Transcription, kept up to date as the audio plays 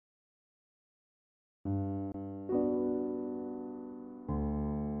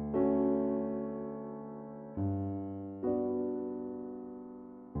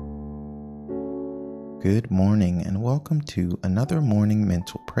Good morning and welcome to another morning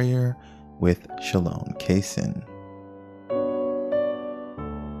mental prayer with Shalom Kaysen.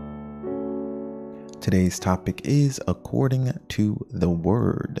 Today's topic is according to the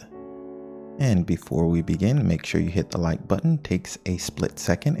word. And before we begin, make sure you hit the like button. It takes a split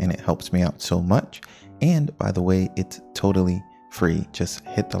second and it helps me out so much. And by the way, it's totally free. Just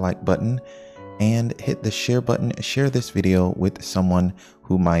hit the like button and hit the share button. Share this video with someone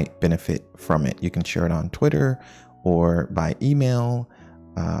who might benefit from it. You can share it on Twitter or by email,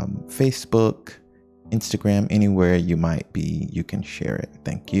 Facebook, Instagram, anywhere you might be, you can share it.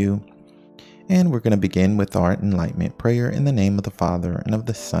 Thank you. And we're going to begin with our enlightenment prayer in the name of the Father and of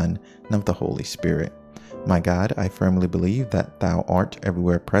the Son and of the Holy Spirit. My God, I firmly believe that thou art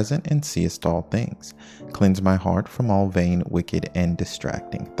everywhere present and seest all things. Cleanse my heart from all vain, wicked, and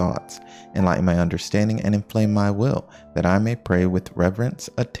distracting thoughts. Enlighten my understanding and inflame my will, that I may pray with reverence,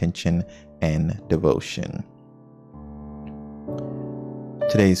 attention, and devotion.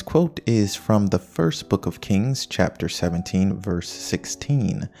 Today's quote is from the first book of Kings, chapter 17, verse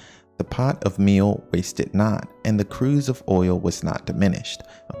 16. The pot of meal wasted not, and the cruse of oil was not diminished,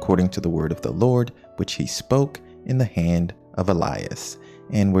 according to the word of the Lord, which he spoke in the hand of Elias.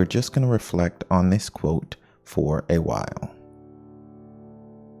 And we're just going to reflect on this quote for a while.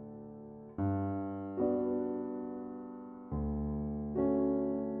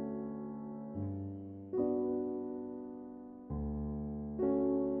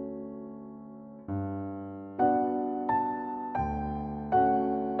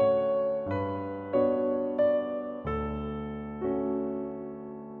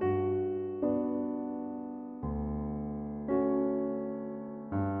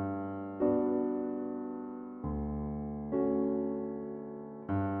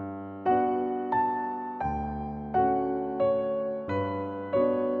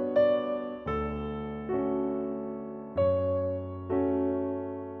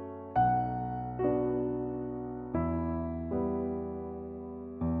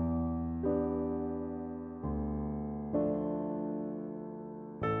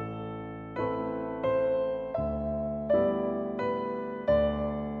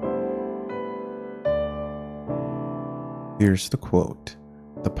 Here's the quote.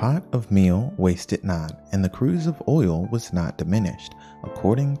 The pot of meal wasted not, and the cruse of oil was not diminished,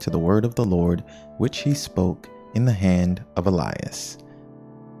 according to the word of the Lord, which he spoke in the hand of Elias.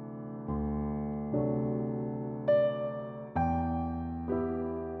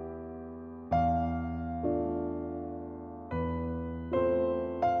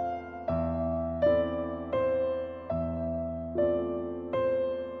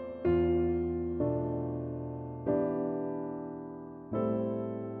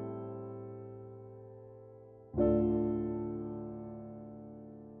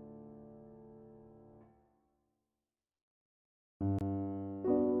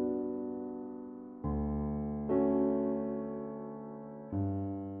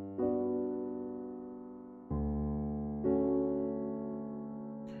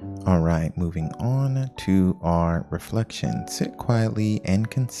 All right, moving on to our reflection. Sit quietly and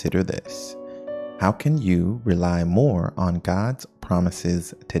consider this. How can you rely more on God's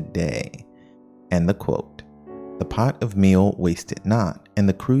promises today? And the quote, the pot of meal wasted not, and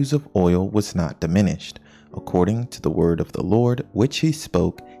the cruse of oil was not diminished, according to the word of the Lord, which he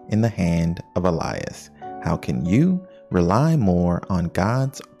spoke in the hand of Elias. How can you rely more on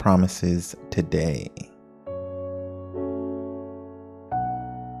God's promises today?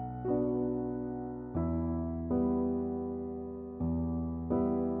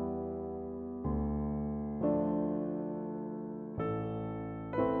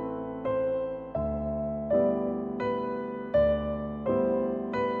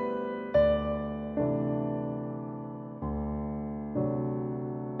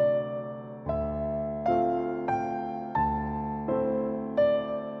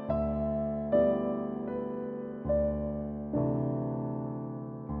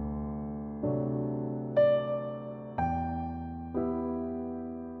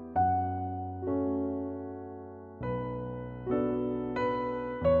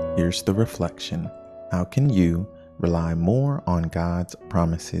 Here's the reflection. How can you rely more on God's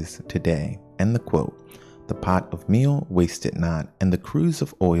promises today? And the quote, the pot of meal wasted not, and the cruse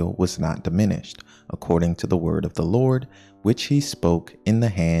of oil was not diminished, according to the word of the Lord, which he spoke in the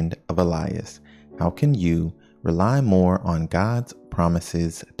hand of Elias. How can you rely more on God's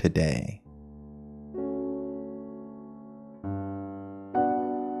promises today?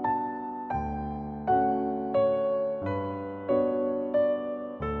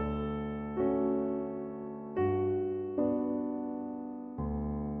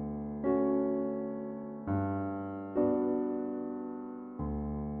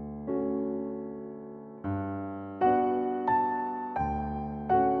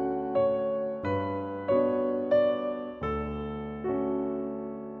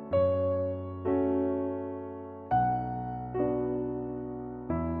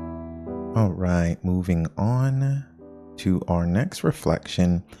 All right, moving on to our next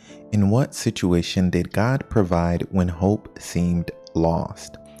reflection. In what situation did God provide when hope seemed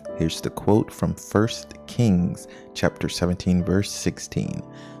lost? Here's the quote from 1 Kings chapter 17, verse 16.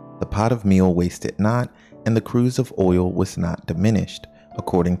 The pot of meal wasted not, and the cruse of oil was not diminished,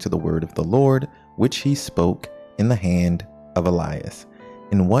 according to the word of the Lord, which he spoke in the hand of Elias.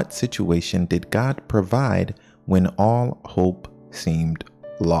 In what situation did God provide when all hope seemed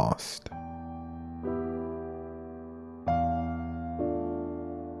lost?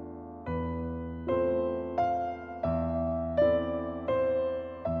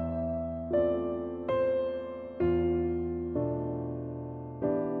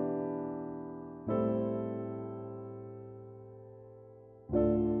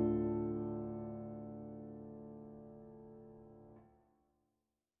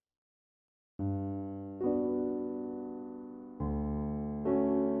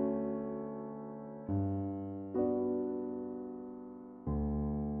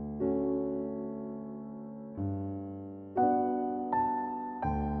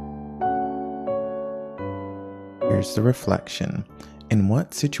 Here's the reflection. In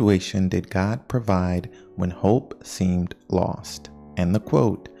what situation did God provide when hope seemed lost? And the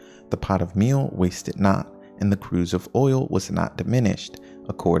quote, the pot of meal wasted not, and the cruse of oil was not diminished,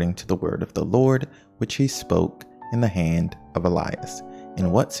 according to the word of the Lord, which he spoke in the hand of Elias. In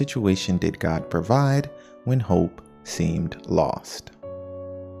what situation did God provide when hope seemed lost?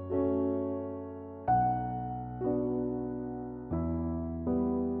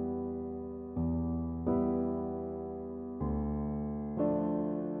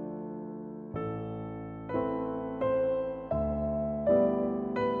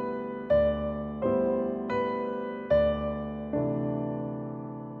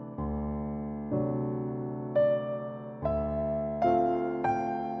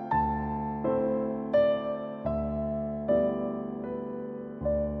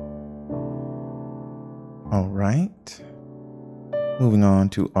 All right. Moving on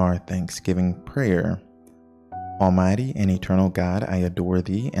to our Thanksgiving prayer. Almighty and eternal God, I adore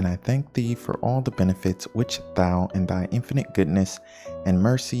thee, and I thank thee for all the benefits which thou in thy infinite goodness and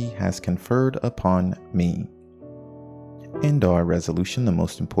mercy has conferred upon me. And our resolution, the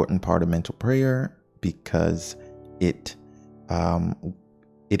most important part of mental prayer, because it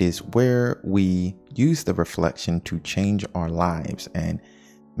is where we use the reflection to change our lives. And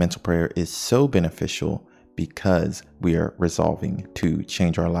mental prayer is so beneficial because we are resolving to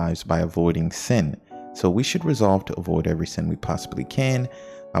change our lives by avoiding sin. So we should resolve to avoid every sin we possibly can.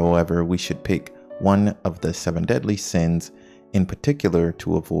 However, we should pick one of the 7 deadly sins in particular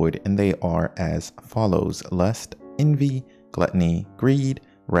to avoid, and they are as follows: lust, envy, gluttony, greed,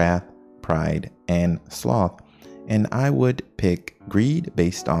 wrath, pride, and sloth. And I would pick greed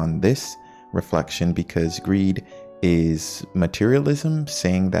based on this reflection because greed is materialism,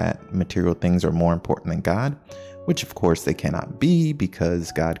 saying that material things are more important than God, which of course they cannot be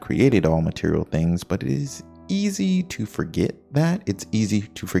because God created all material things. But it is easy to forget that. It's easy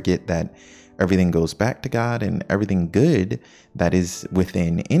to forget that everything goes back to God, and everything good that is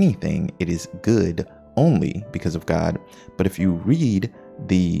within anything, it is good only because of God. But if you read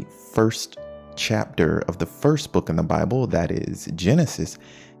the first chapter of the first book in the Bible, that is Genesis,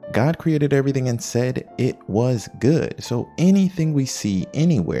 God created everything and said it was good. So anything we see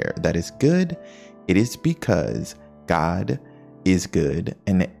anywhere that is good, it is because God is good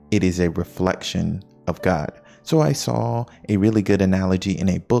and it is a reflection of God. So I saw a really good analogy in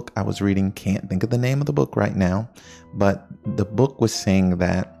a book I was reading. Can't think of the name of the book right now, but the book was saying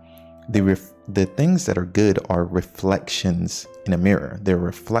that the things that are good are reflections in a mirror. They're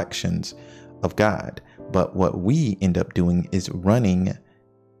reflections of God. But what we end up doing is running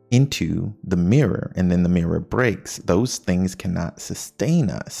into the mirror, and then the mirror breaks. Those things cannot sustain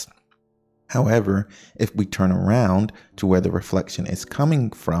us. However, if we turn around to where the reflection is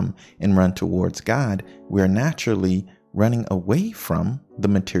coming from and run towards God, we are naturally running away from the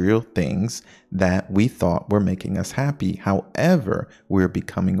material things that we thought were making us happy. However, we're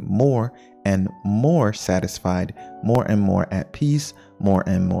becoming more and more satisfied, more and more at peace, more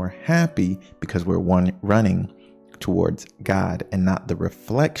and more happy because we're running towards God and not the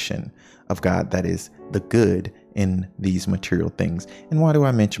reflection of God that is the good in these material things. And why do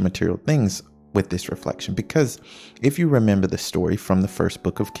I mention material things with this reflection? Because if you remember the story from the first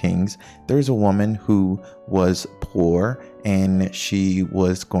book of Kings, there's a woman who was poor and she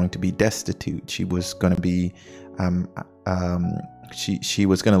was going to be destitute. She was going to be she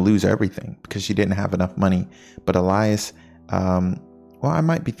was going to lose everything because she didn't have enough money. But Elias, well, I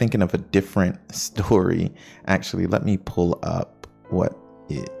might be thinking of a different story. Actually, let me pull up what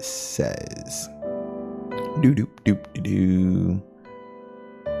it says. Doo doo doo doo doo.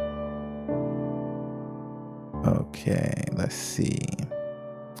 Okay, let's see.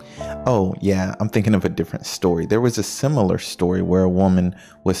 Oh, yeah, I'm thinking of a different story. There was a similar story where a woman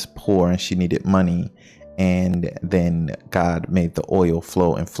was poor and she needed money. And then God made the oil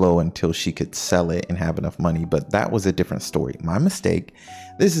flow and flow until she could sell it and have enough money. But that was a different story. My mistake.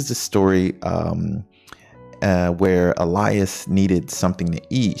 This is a story where Elias needed something to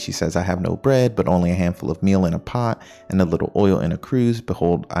eat. She says, I have no bread, but only a handful of meal in a pot and a little oil in a cruse.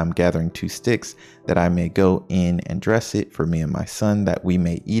 Behold, I'm gathering 2 sticks that I may go in and dress it for me and my son, that we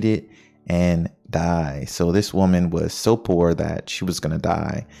may eat it and die. So this woman was so poor that she was going to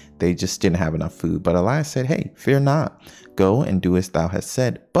die. They just didn't have enough food. But Elias said, hey, fear not. Go and do as thou hast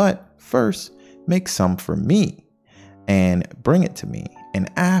said. But first, make some for me and bring it to me.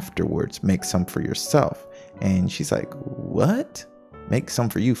 And afterwards, make some for yourself. And she's like, what? Make some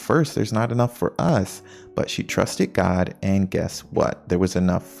for you first. There's not enough for us. But she trusted God. And guess what? There was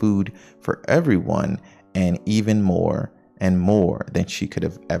enough food for everyone, and even more and more than she could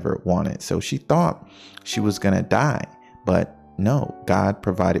have ever wanted. So she thought she was going to die. But no, God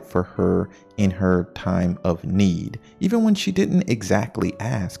provided for her in her time of need, even when she didn't exactly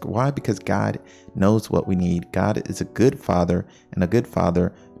ask. Why? Because God knows what we need. God is a good father, and a good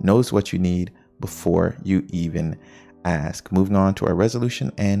father knows what you need before you even ask. Moving on to our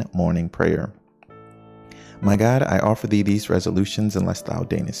resolution and morning prayer. My God, I offer thee these resolutions unless thou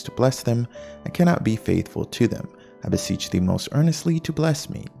deignest to bless them. I cannot be faithful to them. I beseech thee most earnestly to bless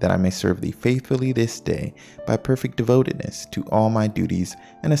me, that I may serve thee faithfully this day by perfect devotedness to all my duties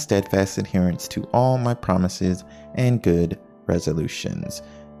and a steadfast adherence to all my promises and good resolutions.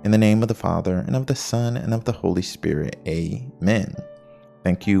 In the name of the Father, and of the Son, and of the Holy Spirit. Amen.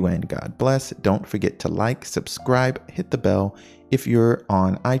 Thank you and God bless. Don't forget to like, subscribe, hit the bell. If you're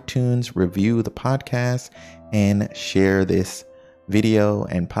on iTunes, review the podcast and share this video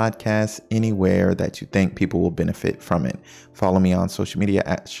and podcast anywhere that you think people will benefit from it. Follow me on social media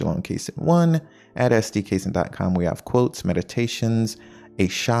at ShalomKaysen1, at sdkaysen.com. We have quotes, meditations, a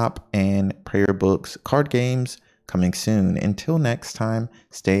shop, and prayer books, card games coming soon. Until next time,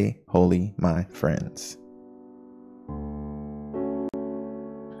 stay holy, my friends.